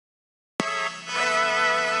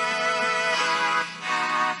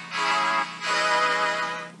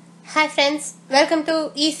friends, welcome to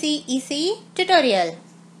EC tutorial.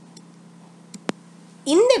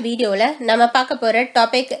 இந்த வீடியோல நம்ம பார்க்க போற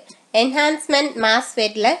டாபிக் Enhancement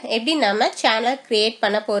MOSFETல எப்படி நாம சேனல் கிரியேட்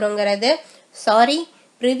பண்ண போறோம்ங்கிறது. சாரி,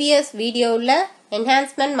 previous வீடியோல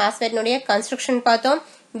Enhancement MOSFET உடைய கன்ஸ்ட்ரக்ஷன் பார்த்தோம்.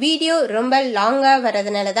 வீடியோ ரொம்ப லாங்கா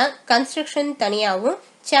வரதுனால தான் கன்ஸ்ட்ரக்ஷன் தனியாவும்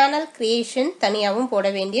சேனல் கிரியேஷன் தனியாவும் போட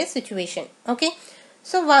வேண்டிய சிச்சுவேஷன். ஓகே,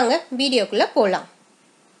 சோ வாங்க வீடியோக்குள்ள போலாம்.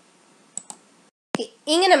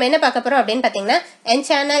 இங்க நம்ம என்ன பார்க்க போறோம் அப்படினு பாத்தீங்கன்னா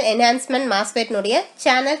channel enhancement MOSFET உடைய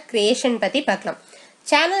சேனல் கிரியேஷன் பத்தி பார்க்கலாம்.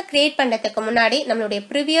 சேனல் கிரியேட் பண்றதுக்கு முன்னாடி நம்மளுடைய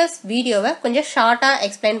previous வீடியோவை கொஞ்சம் ஷார்ட்டா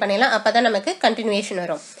எக்ஸ்பிளைன் பண்ணிடலாம். அப்பதான் நமக்கு கண்டினியூஷன்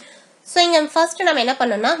வரும். சோ இங்க ஃபர்ஸ்ட் நம்ம என்ன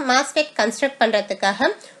பண்ணோம்னா MOSFET கன்ஸ்ட்ரக்ட்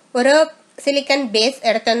பண்றதுக்காக ஒரு சிலிக்கான் பேஸ்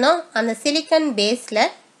எடுத்தோம். அந்த சிலிக்கான் பேஸ்ல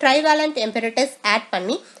ட்ரைவேலன்ட் இம்பியூரிட்டிஸ் ஆட்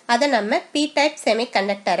பண்ணி அதை நம்ம p டைப்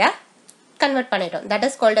செமிகண்டக்டரா கன்வெர்ட் பண்ணிட்டோம். That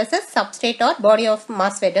is called as a substrate or body of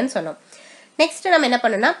MOSFET ன்னு சொன்னோம். நெக்ஸ்ட் நம்ம என்ன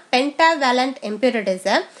பண்ணோம்னா பென்டாவேலன்ட் இம்பியூரிட்டிஸ்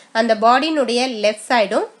அந்த பாடியினுடைய லெஃப்ட்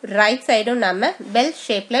சைடும் ரைட் சைடும் நாம பெல்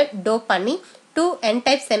ஷேப்ல டோப் பண்ணி 2 n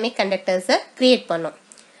டைப் செமிகண்டக்டர்ஸ் கிரியேட் பண்ணோம்.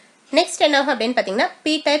 நெக்ஸ்ட் என்ன ஆகும் அப்படின்னு பாத்தீங்கன்னா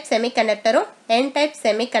p டைப் செமிகண்டக்டரும் n டைப்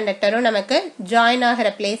செமிகண்டக்டரும் நமக்கு ஜாயின்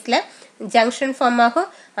ஆகிற பிளேஸ்ல ஜங்ஷன் ஃபார்ம் ஆகும்.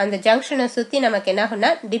 அந்த ஜங்ஷனை சுத்தி நமக்கு என்ன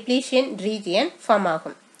ஆகும்னா டிப்ளீஷன் ரீஜியன் ஃபார்ம்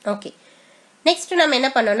ஆகும். ஓகே, நெக்ஸ்ட் நம்ம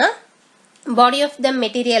என்ன பண்ணோம்னா பாடி ஆஃப் த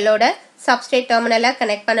மெட்டீரியலோட சப்ஸ்ட்ரேட் டெர்மினலை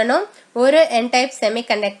கனெக்ட் பண்ணணும். ஒரு n type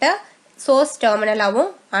semiconductor source டெர்மினலாவும்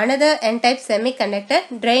another n type semiconductor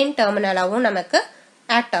train டெர்மினலாவும் நமக்கு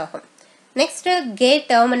ஆக்ட் ஆகும். நெக்ஸ்ட் கேட்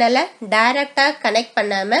டெர்மினலை டைரக்டா கனெக்ட்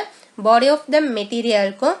பண்ணாம பாடி ஆஃப் த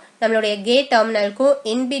மெட்டீரியலுக்கும் நம்மளுடைய கேட் டெர்மினலுக்கும்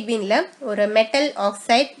இன் பிட்வீன்ல ஒரு மெட்டல்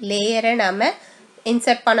ஆக்சைடு லேயரை நாம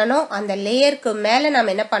இன்சர்ட் பண்ணணும். அந்த லேயருக்கு மேல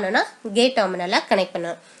நாம என்ன பண்ணணும்னா கேட் டெர்மினலை கனெக்ட்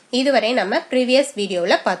பண்ணணும். இதுவரை நம்ம ப்ரீவியஸ்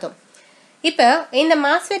வீடியோல பார்த்தோம். இப்போ இந்த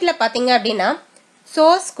MOSFETல பாத்தீங்க அப்படின்னா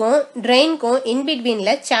சோர்ஸ்க்கும் ட்ரெயின்க்கும்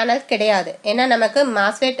இன்பிட்வீன்ல சேனல் கிடையாது. ஏன்னா நமக்கு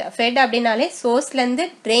MOSFET ஃபெட் அப்படின்னாலே சோர்ஸ்ல இருந்து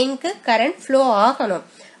ட்ரெயினுக்கு கரண்ட் ஃப்ளோ ஆகணும்,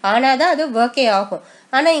 ஆனாதான் அது ஒர்க்கே ஆகும்.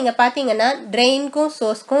 ஆனா இங்க பாத்தீங்கன்னா ட்ரெயினுக்கும்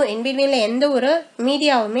சோர்ஸ்க்கும் இன்பிட்வீன்ல எந்த ஒரு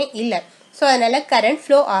மீடியாவுமே இல்லை. ஸோ அதனால கரண்ட்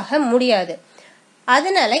ஃப்ளோ ஆக முடியாது.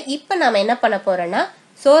 அதனால இப்போ நாம என்ன பண்ண போறோம்னா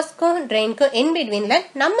சோர்ஸ்க்கும் ட்ரெயினுக்கும் இன்பிட்வீன்ல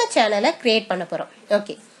நம்ம சேனலை கிரியேட் பண்ண போறோம்.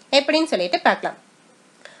 ஓகே, எப்படின்னு சொல்லிட்டு பார்க்கலாம்.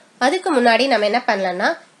 அதுக்கு முன்னாடி நம்ம என்ன பண்ணலாம்னா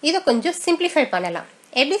இதை கொஞ்சம் சிம்பிளிஃபை பண்ணலாம்.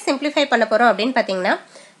 எப்படி சிம்பிளிஃபை பண்ண போறோம் அப்படின்னு பாத்தீங்கன்னா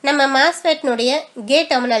நம்ம MOSFET-னுடைய கேட்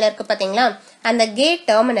டெர்மினல் இருக்கு பாத்தீங்களா, அந்த கேட்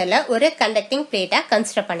டெர்மினலை ஒரு கண்டக்டிங் பிளேட்டா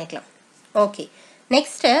கன்சிடர் பண்ணிக்கலாம். ஓகே,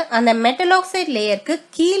 நெக்ஸ்ட் அந்த மெட்டல் ஆக்சைடு லேயருக்கு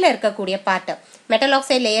கீழே இருக்கக்கூடிய பார்ட், மெட்டல்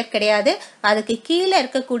ஆக்சைடு லேயர் கிடையாது, அதுக்கு கீழே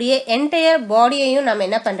இருக்கக்கூடிய என்டையர் பாடியையும் நம்ம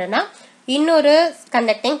என்ன பண்றோம்னா இன்னொரு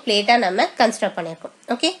கண்டக்டிங் பிளேட்டா நம்ம கன்சிடர் பண்ணிருக்கோம்.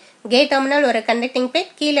 ஓகே, கேட் டெர்மினல் ஒரு கண்டக்டிங்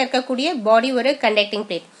பிளேட், கீழே இருக்கக்கூடிய பாடி ஒரு கண்டக்டிங்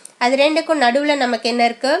பிளேட். அது ரெண்டுக்கும் நடுவுல நமக்கு என்ன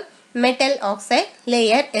இருக்கு, மெட்டல் ஆக்சைடு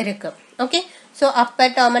லேயர் இருக்கு. Okay, so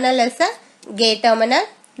Appar terminal is gate terminal,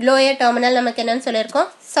 lower terminal நமக்கு என்னன்னு சொல்லியிருக்கோம்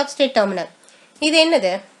சப்ஸ்ட்ரேட் டெர்மினல். இது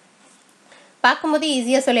என்னது பார்க்கும்போது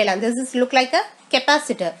ஈஸியா சொல்லலாம். This is look like a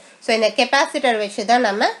capacitor. So இந்த கெப்பாசிட்டர் வச்சு தான்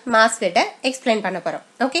நம்ம MOSFET எக்ஸ்பிளைன் பண்ண போறோம்.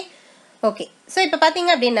 ஓகே ஓகே ஸோ இப்போ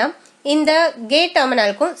பாத்தீங்க அப்படின்னா இந்த கேட்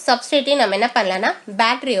டெர்மினலுக்கும் சப்ஸ்ட்ரேட்டையும் நம்ம என்ன பண்ணலாம்னா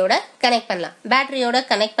பேட்டரியோட கனெக்ட் பண்ணலாம். பேட்டரியோட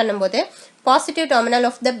கனெக்ட் பண்ணும்போது பாசிட்டிவ் டெர்மினல்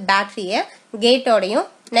ஆஃப் த பேட்டரியை கேட்டோடையும்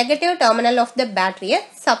நெகட்டிவ் டெர்மினல் ஆஃப் த பேட்டரியை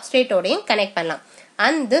சப்ஸ்ட்ரேட்டோடையும் கனெக்ட் பண்ணலாம்.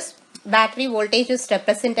 And this battery voltage is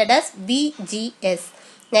represented as VGS.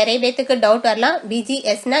 நிறைய பேத்துக்கு டவுட் வரலாம்,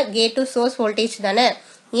 VGSனா கேட் டு சோர்ஸ் வோல்டேஜ் தானே,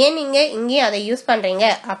 ஏன் நீங்க இங்கேயும் அதை யூஸ் பண்றீங்க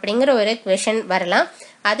அப்படிங்கிற ஒரு கொஸ்டின் வரலாம்.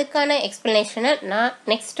 அதுக்கான எக்ஸ்பிளனேஷனை நான்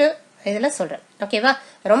நெக்ஸ்ட் இதுல சொல்றேன். ஓகேவா,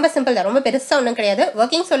 ரொம்ப சிம்பிள் தான், ரொம்ப பெருசா ஒன்றும் கிடையாது.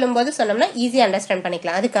 ஒர்க்கிங் சொல்லும் போது சொன்னோம்னா ஈஸியா அண்டர்ஸ்டாண்ட்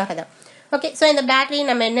பண்ணிக்கலாம், அதுக்காக தான். ஓகே, ஸோ இந்த பேட்டரி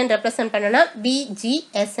நம்ம என்னன்னு ரெப்ரசென்ட் பண்ணோம்னா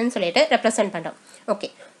VGS சொல்லிட்டு ரெப்ரசென்ட் பண்றோம். ஓகே,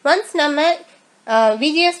 ஒன்ஸ் நம்ம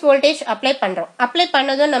VGS வோல்டேஜ் அப்ளை பண்றோம். அப்ளை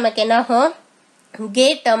பண்ணதும் நமக்கு என்ன ஆகும்,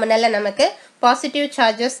 கேட் டெர்மினல்ல நமக்கு பாசிட்டிவ்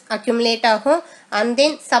சார்ஜஸ் அக்யூமுலேட் ஆகும். அண்ட்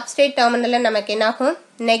தென் சப்ஸ்ட்ரேட் டெர்மினல்ல நமக்கு என்ன ஆகும்,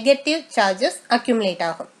 நெகட்டிவ் சார்ஜஸ் அக்யூமுலேட்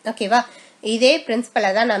ஆகும். ஓகேவா, இதே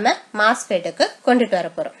பிரின்சிபலை தான் நம்ம MOSFET-க்கு கொண்டுட்டு வர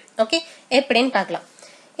போறோம். ஓகே, எப்படின்னு பார்க்கலாம்.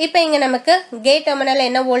 இப்போ இங்க நமக்கு கேட் டெர்மினல்ல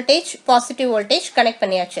என்ன வோல்டேஜ், பாசிட்டிவ் வோல்டேஜ் கனெக்ட்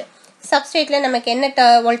பண்ணியாச்சு. சப்ஸ்ட்ரேட்ல நமக்கு என்ன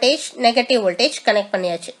வோல்டேஜ், நெகட்டிவ் வோல்டேஜ் கனெக்ட்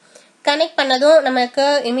பண்ணியாச்சு. கனெக்ட் பண்ணதும் நமக்கு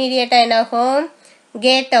இமீடியட்டா என்ன ஆகும்,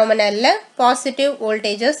 கேட் டெர்மினல்ல பாசிட்டிவ்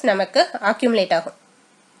வோல்டேஜஸ் நமக்கு அக்யூமுலேட் ஆகும்.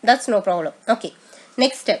 That's no problem. Okay,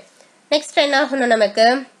 next என்ன ஆகணும், நமக்கு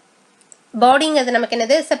பாடிங்கிறது நமக்கு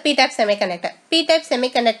என்னது p type semiconductor. p type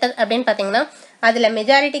semiconductor அப்படின்னு பாத்தீங்கன்னா அதுல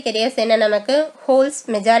மெஜாரிட்டி கேரியர்ஸ் என்ன, நமக்கு holes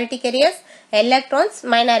majority careers, electrons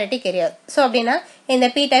minority carrier. So அப்படின்னா இந்த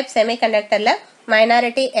p டைப் செமிகண்டக்டர்ல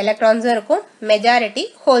மைனாரிட்டி எலக்ட்ரான்ஸும் இருக்கும், மெஜாரிட்டி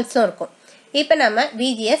ஹோல்ஸும் இருக்கும். இப்போ நம்ம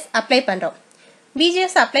VGS அப்ளை பண்றோம்.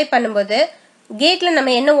 VGS அப்ளை பண்ணும்போது கேட்ல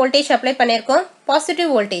நம்ம என்ன வோல்டேஜ் அப்ளை பண்ணியிருக்கோம்? Positive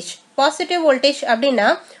voltage. பாசிட்டிவ் வோல்டேஜ் அப்படின்னா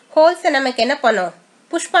ஹோல்ஸை நமக்கு என்ன பண்ணும்?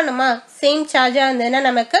 புஷ் பண்ணுமா? சேம் சார்ஜா இருந்ததுன்னா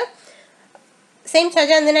நமக்கு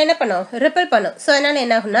என்ன பண்ணும்? ரிப்பல் பண்ணும். ஸோ அதனால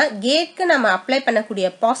என்ன ஆகும்னா கேட்க்கு நம்ம அப்ளை பண்ணக்கூடிய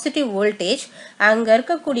பாசிட்டிவ் வோல்டேஜ் அங்கே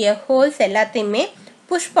இருக்கக்கூடிய ஹோல்ஸ் எல்லாத்தையுமே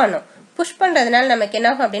புஷ் பண்ணும். புஷ் பண்ணுறதுனால நமக்கு என்ன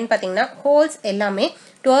ஆகும் அப்படின்னு பார்த்தீங்கன்னா ஹோல்ஸ் எல்லாமே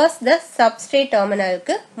டுவர்ட்ஸ் த சப்ஸ்ட்ரேட்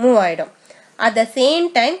டெர்மினலுக்கு மூவ் ஆகிடும். At the same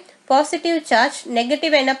time positive charge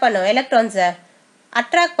negative என்ன பண்ணும்? எலக்ட்ரான்ஸை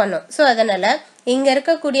அட்ராக்ட் பண்ணும். ஸோ அதனால இங்கே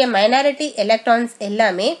இருக்கக்கூடிய மைனாரிட்டி எலக்ட்ரான்ஸ்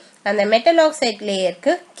எல்லாமே அந்த மெட்டல் ஆக்சைடு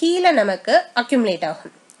லேயருக்கு கீழே நமக்கு அக்யூமுலேட்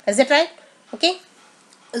ஆகும். Is it right? Okay.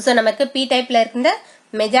 So நமக்கு பி டைப்ல இருந்த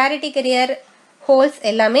மெஜாரிட்டி கேரியர் ஹோல்ஸ்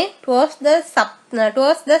எல்லாமே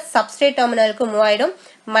டுவர்ட்ஸ் த சப்ஸ்ட்ரேட் டெர்மினலுக்கு மூவ் ஆயிடும்.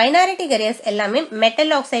 மைனாரிட்டி கேரியர்ஸ் எல்லாமே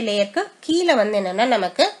மெட்டல் ஆக்சைடு லேயருக்கு கீழே வந்து என்னன்னா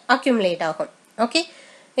நமக்கு அக்யூமுலேட் ஆகும். ஓகே,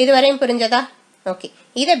 இதுவரையும் புரிஞ்சதா? ஓகே,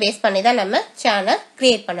 இதை பேஸ் பண்ணி தான் நம்ம சேனல்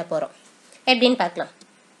கிரியேட் பண்ண போறோம். எப்படின்னு பார்க்கலாம்.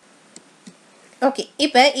 ஓகே,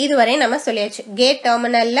 இப்போ இதுவரை நம்ம சொல்லியாச்சு. கேட்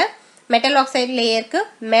டெர்மினல்ல மெட்டல் ஆக்சைடு லேயருக்கு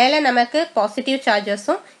மேலே நமக்கு பாசிட்டிவ்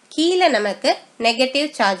சார்ஜஸும் கீழே நமக்கு நெகட்டிவ்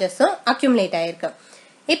சார்ஜஸும் அக்யூமுலேட் ஆயிருக்கு.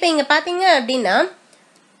 இப்போ இங்கே பார்த்தீங்க அப்படின்னா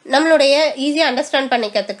நம்மளுடைய ஈஸியாக அண்டர்ஸ்டாண்ட்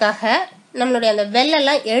பண்ணிக்கிறதுக்காக நம்மளுடைய அந்த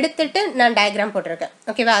வெள்ளெல்லாம் எடுத்துட்டு நான் டயக்ராம் போட்டிருக்கேன்.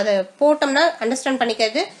 ஓகேவா? அதை போட்டோம்னா அண்டர்ஸ்டாண்ட்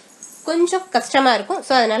பண்ணிக்கிறது கொஞ்சம் கஷ்டமாக இருக்கும்.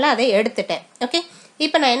 ஸோ அதனால அதை எடுத்துட்டேன். ஓகே,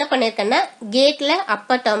 இப்போ நான் என்ன பண்ணியிருக்கேன்னா கேட்டில்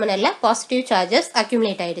அப்பர் டெர்மினலில் பாசிட்டிவ் சார்ஜஸ்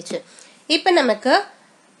அக்யூமுலேட் ஆயிடுச்சு. இப்போ நமக்கு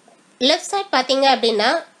லெஃப்ட் சைட் பார்த்தீங்க அப்படின்னா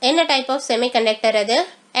என்ன டைப் ஆஃப் செமிகண்டக்டர்? அது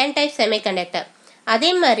என் டைப் செமிகண்டக்டர். அதே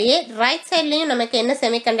மாதிரியே ரைட் சைட்லயும் நமக்கு என்ன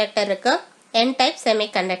செமிகண்டக்டர் இருக்கு? என் டைப்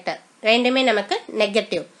செமிகண்டக்டர். ரெண்டுமே நமக்கு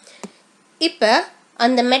நெகட்டிவ். இப்போ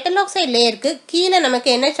அந்த மெட்டல் ஆக்சைடு லேயருக்கு கீழே நமக்கு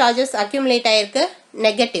என்ன சார்ஜஸ் அக்யூமுலேட் ஆயிருக்கு?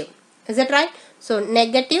 Negative. Is it right? So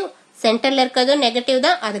negative சென்டர்ல இருக்கிறதும் நெகட்டிவ்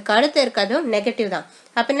தான், அதுக்கு அடுத்து இருக்கிறதும் நெகட்டிவ் தான்.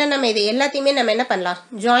 அப்படின்னா நம்ம இது எல்லாத்தையுமே நம்ம என்ன பண்ணலாம்?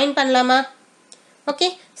 ஜாயின் பண்ணலாமா? ஓகே,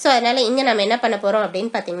 ஸோ அதனால இங்கே நம்ம என்ன பண்ண போறோம்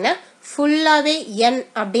அப்படின்னு பார்த்தீங்கன்னா ஃபுல்லாகவே என்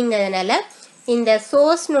அப்படிங்கிறதுனால இந்த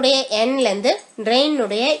சோர்ஸ்னுடைய என்லேருந்து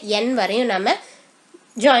ட்ரெயினுடைய என் வரையும் நம்ம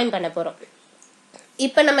ஜாயின் பண்ண போகிறோம்.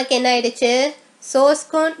 இப்போ நமக்கு என்ன ஆயிடுச்சு?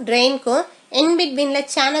 சோர்ஸ்க்கும் ட்ரெயினுக்கும் இன் பிட்வீனில்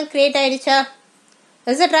சேனல் கிரியேட் ஆயிடுச்சா?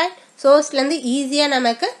 Is it right? சோர்ஸ்லேருந்து ஈஸியாக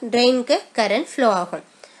நமக்கு ட்ரெயினுக்கு கரண்ட் ஃப்ளோ ஆகும்.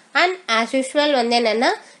 அண்ட் ஆஸ் யூஷுவல் வந்து என்னென்னா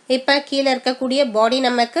இப்போ கீழே இருக்கக்கூடிய பாடி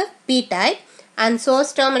நமக்கு B type and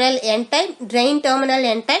source terminal N type, train terminal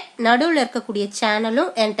N type, நடுவில் இருக்கக்கூடிய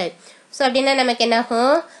சேனலும் என் டைப். ஸோ அப்படின்னா நமக்கு என்ன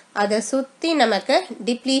ஆகும்? அதை சுற்றி நமக்கு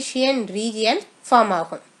டிப்ளீஷியன் ரீஜியன் ஃபார்ம்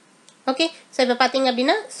ஆகும். ஓகே, ஸோ இப்போ பார்த்தீங்க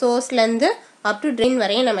அப்படின்னா சோர்ஸ்லேருந்து அப் டு ட்ரெயின்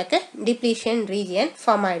வரையும் நமக்கு டிப்ளீஷியன் ரீஜியன்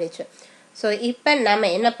ஃபார்ம் ஆயிடுச்சு. ஸோ இப்போ நம்ம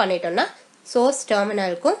என்ன பண்ணிட்டோம்னா சோர்ஸ்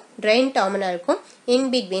டெர்மினலுக்கும் ட்ரெயின் டெர்மினலுக்கும் இன்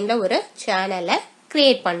பிட்வீனில் ஒரு சேனலை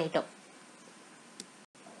கிரியேட் பண்ணிட்டோம்.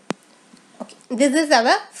 Okay, this is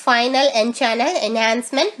our final N-channel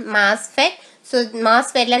enhancement MOSFET. So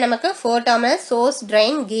MOSFETல நமக்கு 4 terminal source,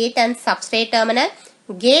 drain, gate and substrate terminal.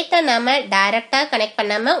 கேட்டை நம்ம டைரக்டா கனெக்ட்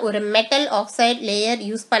பண்ணாம ஒரு மெட்டல் ஆக்சைடு லேயர்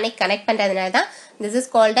யூஸ் பண்ணி கனெக்ட் பண்றதுனால தான் this is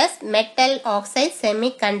called as metal oxide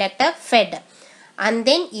semiconductor FET. And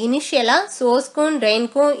then இனிஷியலா சோர்ஸ்க்கும்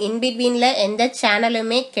ட்ரெயின்க்கும் இன்பிட்வீன்ல எந்த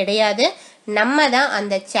சேனலுமே கிடையாது. நம்ம தான்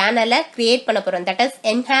அந்த சேனலை கிரியேட் பண்ண போறோம். தட் இஸ்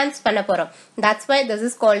என்ஹான்ஸ் பண்ண போறோம். That's why this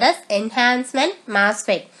is called as enhancement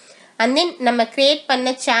MOSFET. And then நம்ம கிரியேட்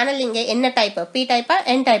பண்ண சேனல் இங்க என்ன டைப்? பி டைப்பா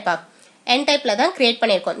என் டைப்பா? என் டைப்ல தான் கிரியேட்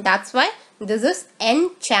பண்ணியிருக்கோம். That's why this is N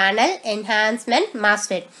channel enhancement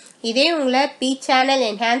MOSFET. இதே உங்களை பி சேனல்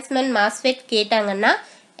என்ஹான்ஸ்மெண்ட் மாஸ்ஃபெட் கேட்டாங்கன்னா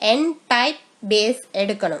என் டைப் பேஸ்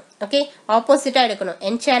எடுக்கணும். ஓகே, ஆப்போசிட்டா எடுக்கணும்.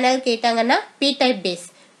 என் சேனல் கேட்டாங்கன்னா B type base,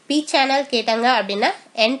 B channel கேட்டாங்க அப்படின்னா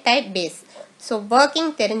என் டைப் பேஸ். ஸோ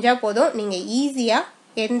ஒர்க்கிங் தெரிஞ்சா போதும், நீங்க ஈஸியா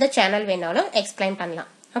எந்த சேனல் வேணாலும் எக்ஸ்பிளைன் பண்ணலாம்.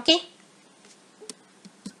 ஓகே,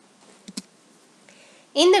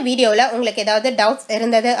 இந்த வீடியோவில் உங்களுக்கு ஏதாவது டவுட்ஸ்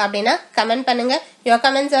இருந்தது அப்படின்னா கமெண்ட் பண்ணுங்க. Your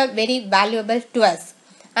comments are very valuable to us.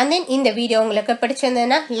 And then இந்த வீடியோ உங்களுக்கு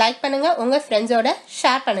பிடிச்சிருந்ததுன்னா லைக் பண்ணுங்க, உங்க ஃப்ரெண்ட்ஸோட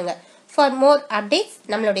ஷேர் பண்ணுங்க. ஃபார் மோர் அப்டேட்ஸ்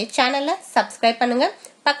நம்மளுடைய சேனலை சப்ஸ்கிரைப் பண்ணுங்க.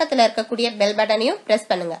 பக்கத்தில் இருக்கக்கூடிய பெல் பட்டனையும் ப்ரெஸ்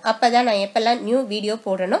பண்ணுங்க. அப்பதான் நான் எப்பெல்லாம் நியூ வீடியோ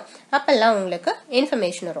போடுறனோ அப்பெல்லாம் உங்களுக்கு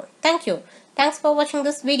இன்ஃபர்மேஷன் வரும். தேங்க்யூ. தேங்க்ஸ் ஃபார் வாட்சிங்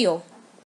திஸ் வீடியோ.